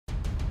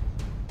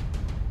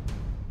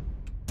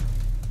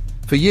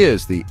For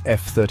years, the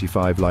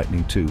F-35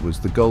 Lightning II was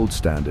the gold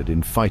standard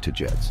in fighter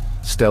jets,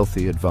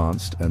 stealthy,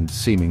 advanced, and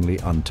seemingly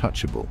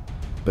untouchable.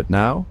 But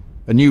now,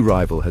 a new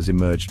rival has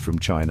emerged from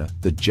China,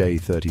 the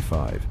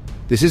J-35.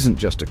 This isn't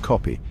just a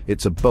copy,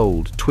 it's a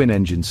bold,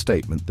 twin-engine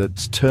statement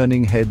that's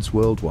turning heads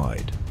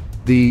worldwide.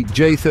 The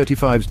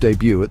J-35's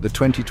debut at the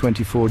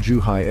 2024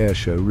 Zhuhai Air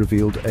Show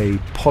revealed a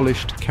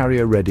polished,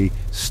 carrier-ready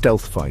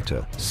stealth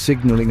fighter,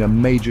 signaling a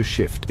major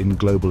shift in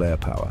global air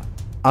power.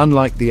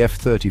 Unlike the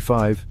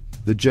F-35,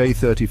 the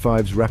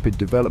J-35's rapid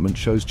development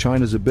shows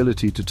China's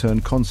ability to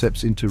turn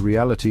concepts into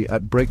reality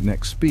at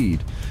breakneck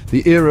speed.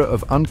 The era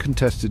of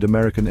uncontested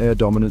American air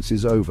dominance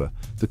is over.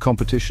 The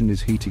competition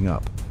is heating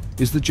up.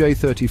 Is the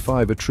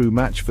J-35 a true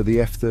match for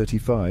the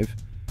F-35?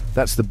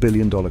 That's the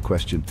billion-dollar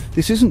question.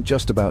 This isn't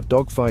just about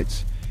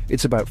dogfights.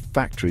 It's about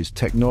factories,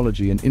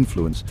 technology, and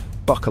influence.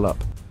 Buckle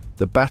up.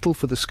 The battle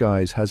for the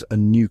skies has a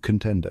new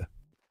contender.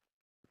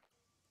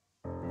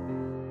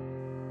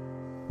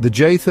 The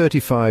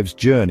J-35's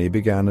journey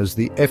began as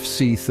the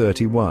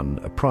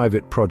FC-31, a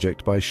private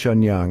project by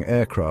Shenyang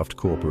Aircraft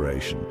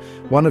Corporation,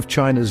 one of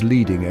China's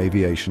leading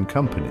aviation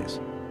companies.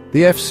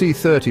 The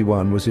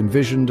FC-31 was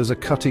envisioned as a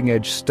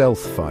cutting-edge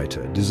stealth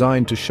fighter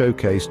designed to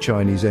showcase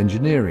Chinese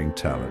engineering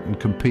talent and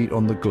compete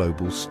on the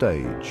global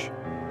stage.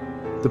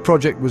 The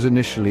project was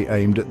initially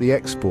aimed at the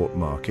export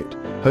market,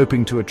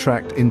 hoping to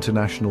attract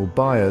international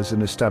buyers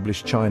and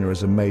establish China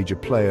as a major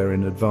player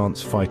in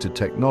advanced fighter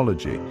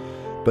technology.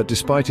 But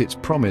despite its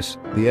promise,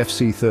 the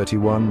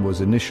FC-31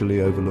 was initially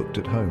overlooked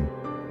at home.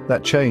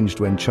 That changed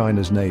when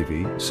China's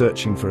Navy,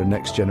 searching for a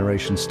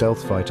next-generation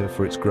stealth fighter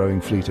for its growing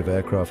fleet of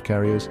aircraft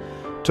carriers,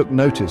 took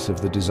notice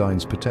of the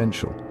design's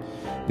potential.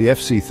 The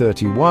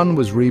FC-31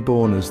 was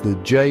reborn as the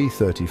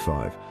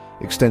J-35,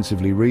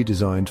 extensively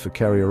redesigned for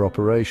carrier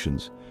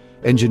operations.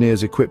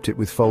 Engineers equipped it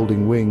with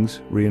folding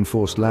wings,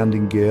 reinforced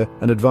landing gear,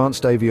 and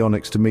advanced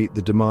avionics to meet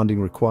the demanding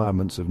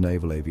requirements of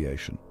naval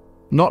aviation.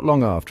 Not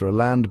long after, a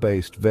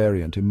land-based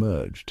variant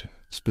emerged,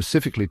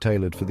 specifically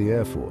tailored for the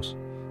Air Force,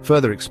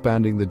 further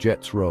expanding the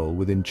jet's role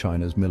within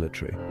China's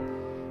military.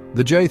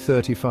 The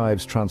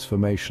J-35's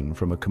transformation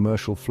from a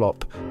commercial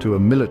flop to a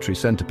military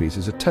centerpiece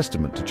is a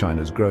testament to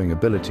China's growing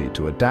ability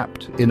to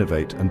adapt,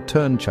 innovate, and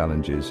turn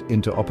challenges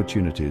into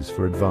opportunities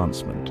for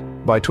advancement.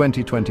 By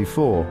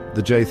 2024,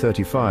 the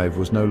J-35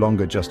 was no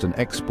longer just an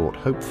export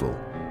hopeful.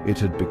 It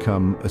had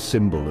become a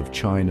symbol of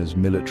China's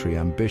military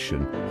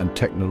ambition and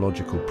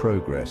technological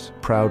progress,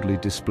 proudly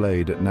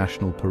displayed at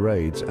national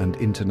parades and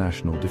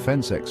international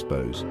defense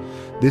expos.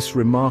 This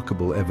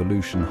remarkable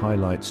evolution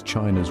highlights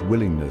China's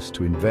willingness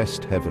to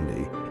invest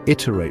heavily,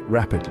 iterate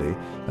rapidly,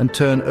 and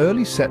turn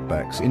early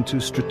setbacks into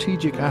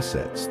strategic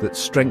assets that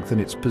strengthen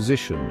its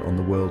position on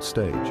the world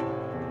stage.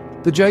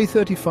 The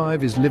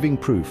J-35 is living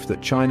proof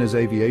that China's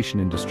aviation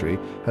industry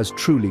has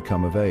truly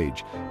come of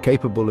age,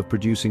 capable of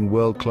producing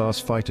world-class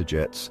fighter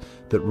jets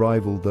that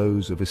rival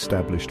those of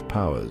established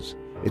powers.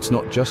 It's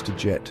not just a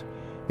jet,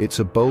 it's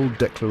a bold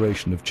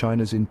declaration of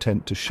China's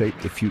intent to shape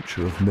the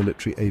future of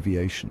military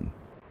aviation.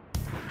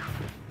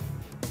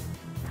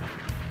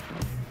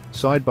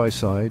 Side by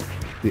side,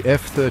 the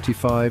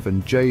F-35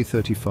 and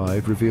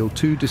J-35 reveal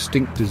two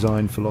distinct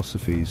design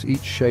philosophies,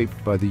 each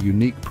shaped by the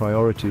unique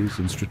priorities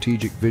and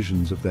strategic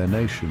visions of their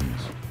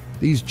nations.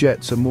 These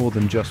jets are more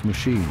than just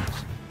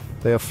machines.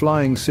 They are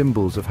flying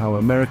symbols of how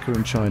America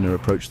and China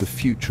approach the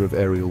future of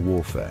aerial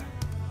warfare.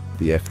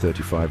 The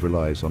F-35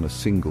 relies on a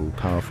single,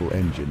 powerful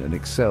engine and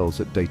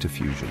excels at data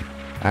fusion,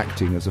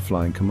 acting as a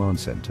flying command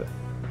center.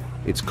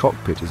 Its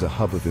cockpit is a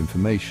hub of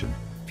information,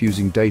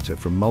 fusing data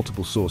from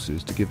multiple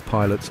sources to give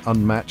pilots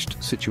unmatched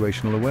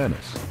situational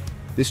awareness.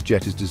 This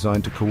jet is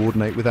designed to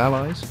coordinate with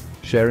allies,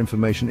 share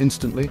information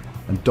instantly,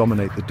 and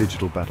dominate the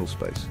digital battle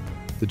space.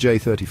 The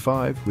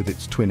J-35, with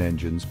its twin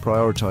engines,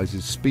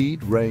 prioritizes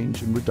speed,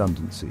 range, and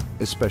redundancy,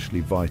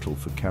 especially vital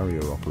for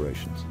carrier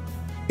operations.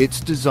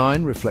 Its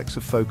design reflects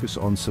a focus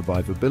on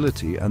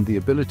survivability and the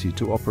ability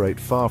to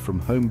operate far from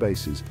home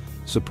bases,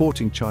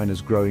 supporting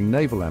China's growing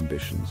naval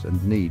ambitions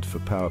and need for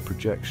power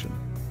projection.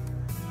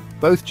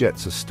 Both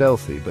jets are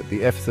stealthy, but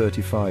the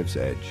F-35's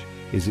edge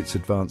is its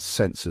advanced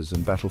sensors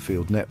and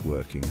battlefield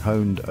networking,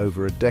 honed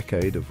over a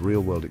decade of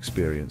real-world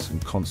experience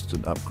and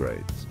constant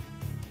upgrades.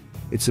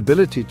 Its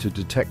ability to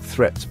detect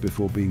threats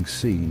before being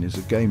seen is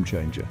a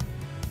game-changer.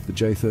 The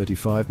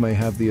J-35 may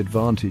have the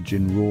advantage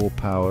in raw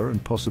power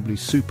and possibly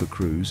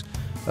supercruise,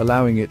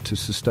 allowing it to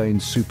sustain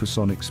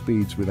supersonic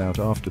speeds without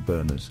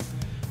afterburners.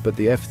 But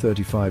the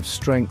F-35's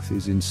strength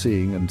is in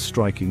seeing and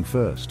striking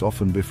first,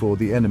 often before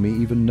the enemy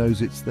even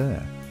knows it's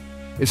there.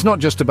 It's not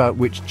just about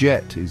which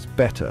jet is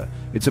better,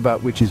 it's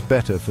about which is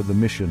better for the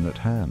mission at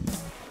hand.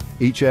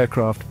 Each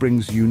aircraft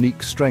brings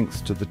unique strengths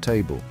to the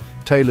table,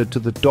 tailored to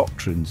the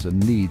doctrines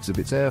and needs of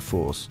its Air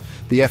Force.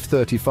 The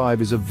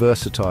F-35 is a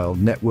versatile,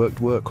 networked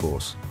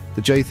workhorse.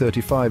 The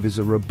J-35 is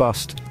a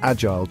robust,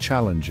 agile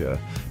challenger.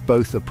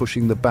 Both are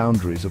pushing the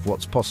boundaries of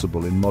what's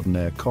possible in modern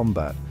air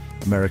combat.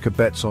 America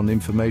bets on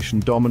information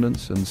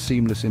dominance and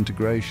seamless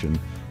integration.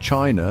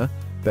 China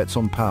bets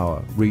on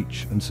power,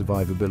 reach, and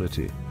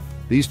survivability.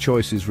 These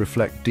choices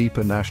reflect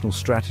deeper national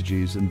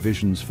strategies and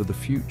visions for the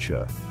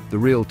future. The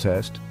real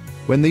test: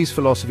 when these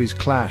philosophies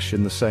clash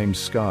in the same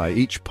sky,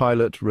 each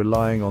pilot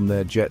relying on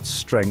their jet's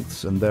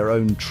strengths and their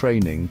own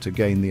training to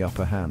gain the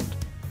upper hand.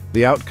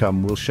 The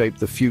outcome will shape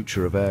the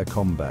future of air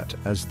combat.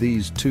 As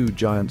these two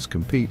giants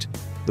compete,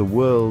 the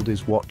world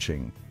is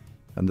watching,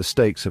 and the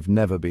stakes have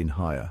never been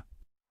higher.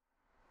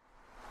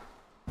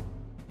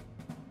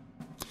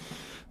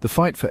 The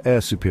fight for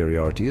air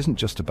superiority isn't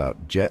just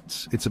about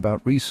jets, it's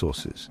about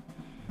resources.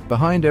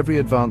 Behind every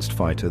advanced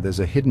fighter, there's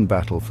a hidden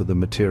battle for the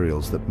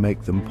materials that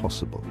make them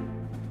possible.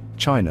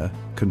 China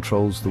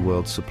controls the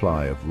world's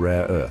supply of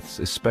rare earths,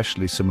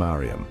 especially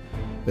samarium,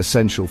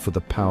 essential for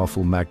the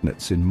powerful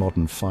magnets in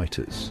modern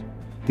fighters.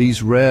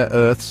 These rare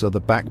earths are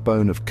the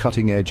backbone of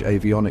cutting-edge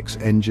avionics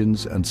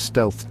engines and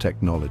stealth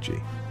technology.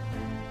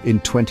 In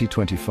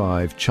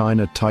 2025,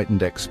 China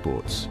tightened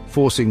exports,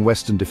 forcing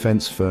Western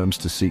defense firms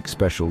to seek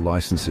special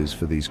licenses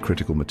for these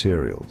critical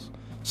materials.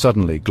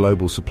 Suddenly,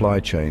 global supply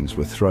chains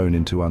were thrown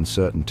into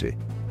uncertainty,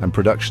 and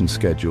production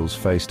schedules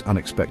faced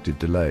unexpected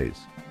delays.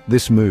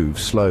 This move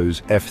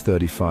slows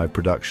F-35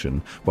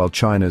 production, while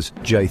China's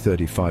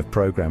J-35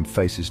 program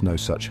faces no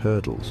such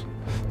hurdles.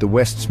 The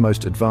West's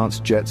most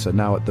advanced jets are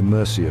now at the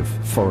mercy of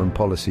foreign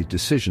policy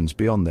decisions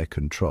beyond their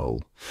control.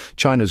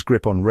 China's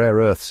grip on rare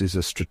earths is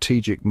a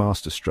strategic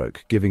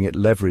masterstroke, giving it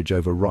leverage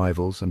over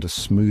rivals and a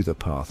smoother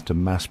path to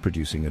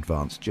mass-producing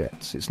advanced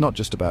jets. It's not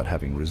just about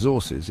having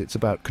resources, it's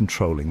about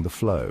controlling the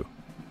flow.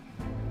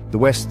 The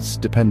West's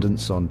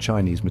dependence on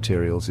Chinese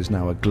materials is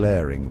now a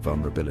glaring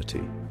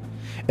vulnerability.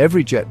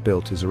 Every jet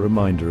built is a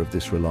reminder of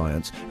this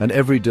reliance, and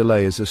every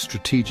delay is a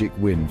strategic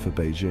win for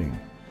Beijing.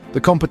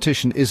 The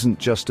competition isn't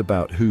just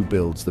about who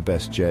builds the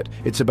best jet,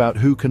 it's about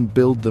who can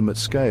build them at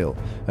scale,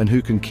 and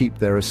who can keep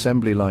their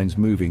assembly lines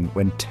moving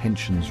when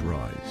tensions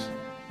rise.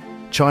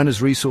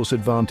 China's resource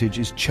advantage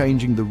is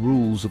changing the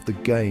rules of the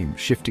game,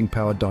 shifting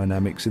power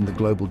dynamics in the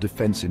global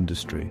defense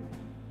industry.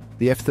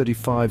 The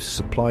F-35's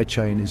supply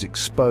chain is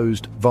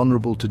exposed,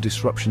 vulnerable to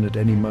disruption at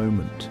any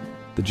moment.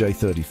 The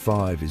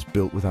J-35 is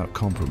built without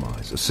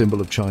compromise, a symbol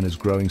of China's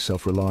growing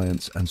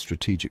self-reliance and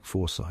strategic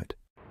foresight.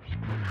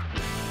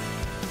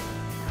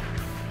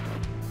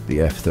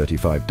 The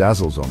F-35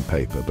 dazzles on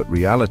paper, but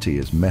reality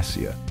is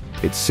messier.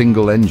 Its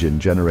single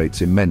engine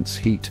generates immense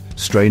heat,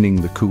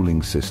 straining the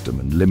cooling system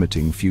and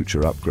limiting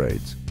future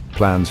upgrades.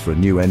 Plans for a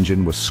new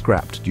engine were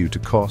scrapped due to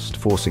cost,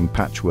 forcing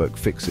patchwork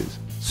fixes.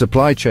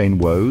 Supply chain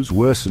woes,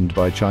 worsened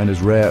by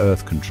China's rare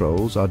earth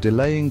controls, are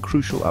delaying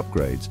crucial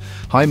upgrades.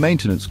 High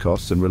maintenance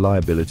costs and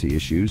reliability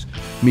issues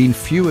mean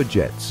fewer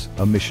jets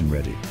are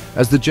mission-ready.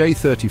 As the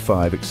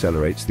J-35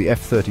 accelerates, the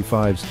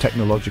F-35's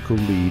technological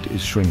lead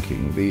is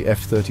shrinking. The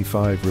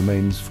F-35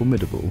 remains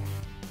formidable,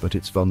 but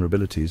its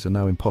vulnerabilities are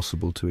now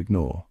impossible to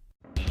ignore.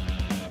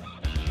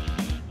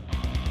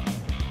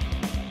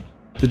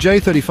 The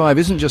J-35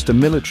 isn't just a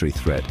military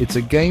threat, it's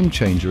a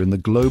game-changer in the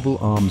global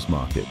arms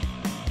market.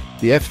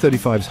 The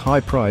F-35's high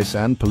price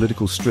and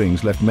political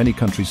strings left many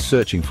countries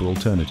searching for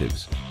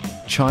alternatives.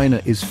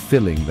 China is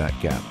filling that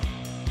gap,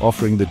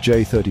 offering the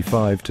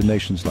J-35 to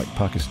nations like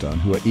Pakistan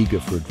who are eager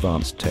for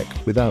advanced tech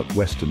without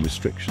Western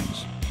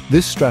restrictions.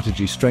 This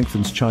strategy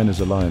strengthens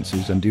China's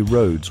alliances and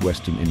erodes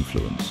Western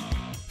influence.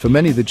 For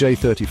many, the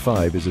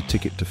J-35 is a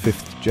ticket to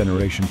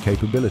fifth-generation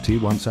capability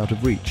once out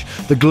of reach.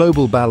 The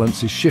global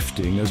balance is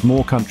shifting as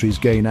more countries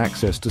gain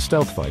access to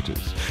stealth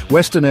fighters.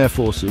 Western air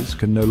forces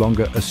can no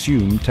longer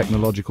assume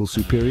technological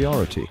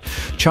superiority.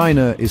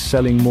 China is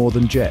selling more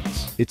than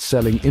jets. It's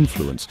selling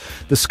influence.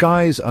 The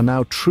skies are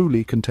now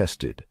truly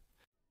contested.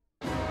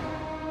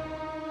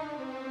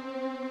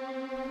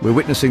 We're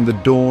witnessing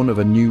the dawn of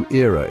a new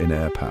era in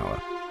air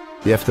power.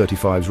 The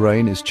F-35's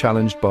reign is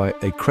challenged by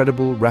a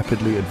credible,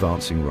 rapidly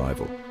advancing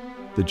rival.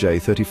 The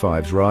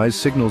J-35's rise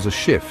signals a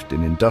shift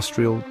in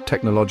industrial,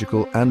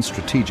 technological, and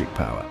strategic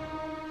power.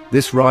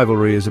 This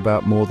rivalry is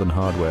about more than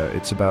hardware.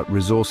 It's about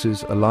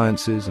resources,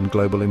 alliances, and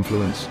global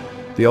influence.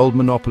 The old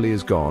monopoly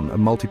is gone, a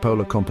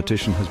multipolar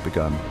competition has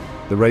begun.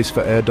 The race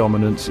for air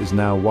dominance is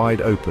now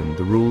wide open.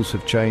 The rules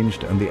have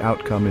changed, and the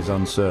outcome is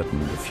uncertain.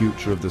 The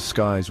future of the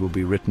skies will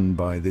be written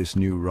by this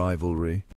new rivalry.